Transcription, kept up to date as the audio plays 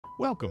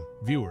Welcome,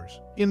 viewers.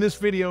 In this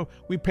video,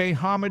 we pay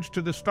homage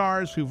to the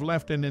stars who've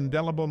left an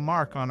indelible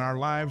mark on our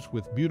lives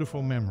with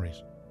beautiful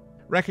memories.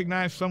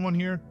 Recognize someone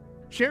here?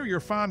 Share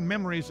your fond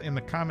memories in the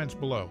comments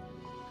below.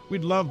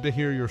 We'd love to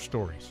hear your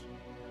stories.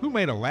 Who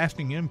made a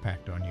lasting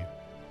impact on you?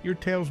 Your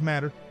tales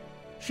matter.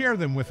 Share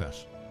them with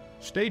us.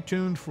 Stay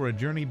tuned for a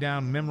journey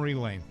down memory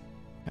lane.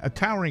 A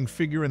towering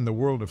figure in the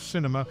world of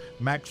cinema,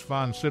 Max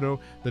von Sydow,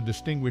 the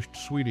distinguished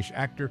Swedish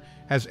actor,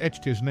 has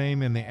etched his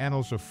name in the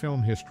annals of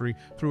film history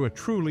through a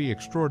truly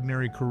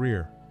extraordinary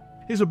career.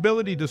 His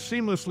ability to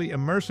seamlessly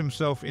immerse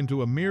himself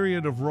into a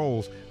myriad of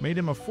roles made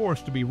him a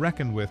force to be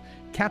reckoned with,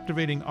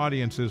 captivating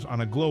audiences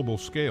on a global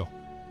scale.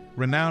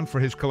 Renowned for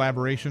his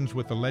collaborations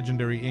with the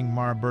legendary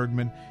Ingmar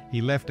Bergman,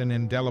 he left an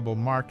indelible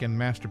mark in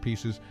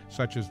masterpieces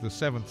such as The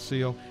Seventh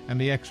Seal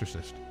and The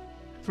Exorcist.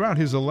 Throughout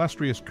his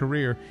illustrious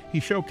career, he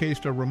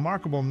showcased a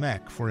remarkable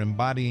knack for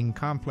embodying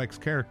complex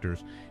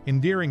characters,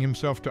 endearing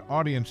himself to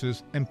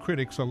audiences and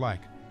critics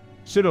alike.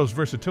 Sydow's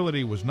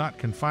versatility was not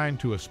confined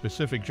to a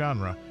specific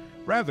genre.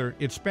 Rather,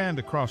 it spanned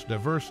across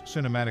diverse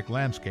cinematic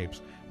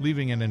landscapes,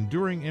 leaving an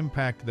enduring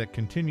impact that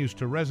continues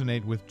to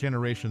resonate with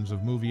generations of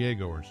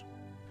moviegoers.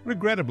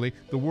 Regrettably,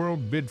 the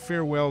world bid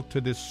farewell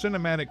to this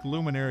cinematic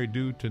luminary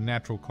due to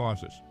natural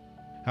causes.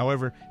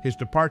 However, his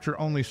departure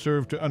only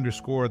served to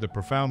underscore the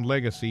profound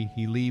legacy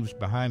he leaves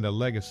behind, a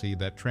legacy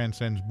that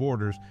transcends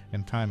borders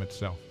and time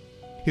itself.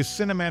 His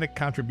cinematic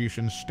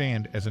contributions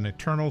stand as an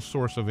eternal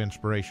source of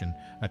inspiration,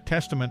 a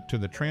testament to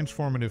the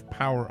transformative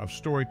power of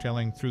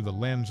storytelling through the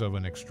lens of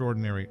an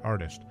extraordinary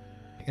artist.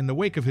 In the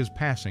wake of his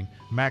passing,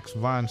 Max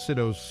von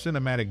Sydow's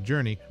cinematic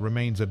journey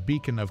remains a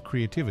beacon of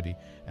creativity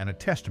and a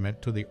testament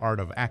to the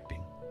art of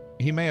acting.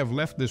 He may have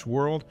left this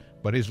world,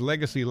 but his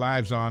legacy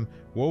lives on,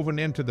 woven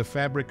into the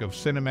fabric of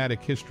cinematic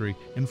history,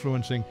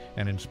 influencing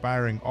and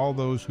inspiring all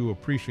those who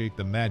appreciate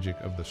the magic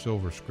of the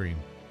silver screen.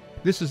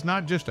 This is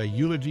not just a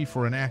eulogy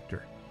for an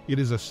actor. It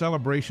is a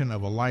celebration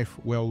of a life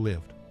well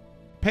lived.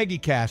 Peggy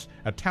Cass,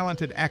 a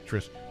talented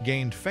actress,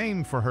 gained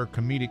fame for her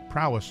comedic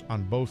prowess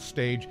on both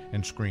stage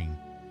and screen.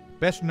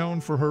 Best known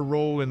for her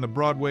role in the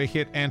Broadway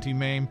hit Auntie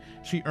Mame,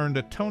 she earned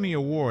a Tony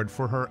Award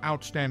for her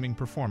outstanding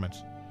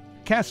performance.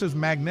 Cass's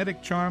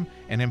magnetic charm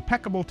and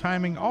impeccable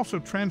timing also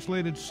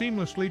translated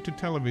seamlessly to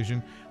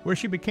television, where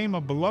she became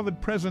a beloved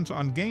presence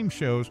on game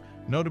shows,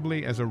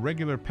 notably as a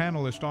regular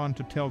panelist on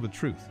To Tell the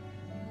Truth.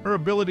 Her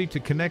ability to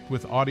connect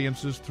with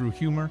audiences through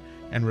humor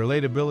and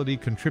relatability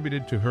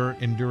contributed to her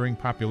enduring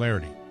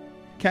popularity.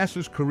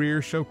 Cass's career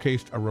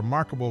showcased a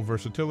remarkable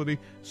versatility,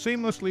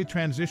 seamlessly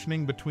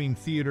transitioning between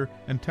theater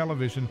and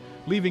television,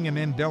 leaving an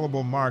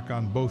indelible mark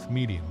on both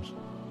mediums.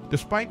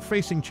 Despite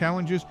facing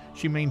challenges,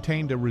 she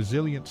maintained a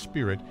resilient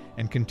spirit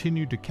and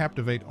continued to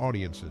captivate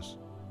audiences.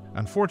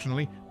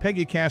 Unfortunately,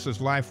 Peggy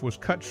Cass's life was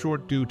cut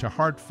short due to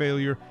heart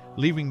failure,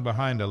 leaving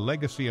behind a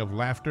legacy of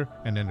laughter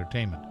and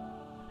entertainment.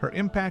 Her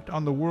impact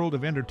on the world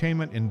of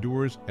entertainment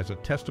endures as a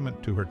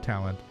testament to her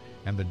talent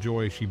and the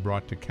joy she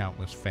brought to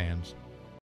countless fans.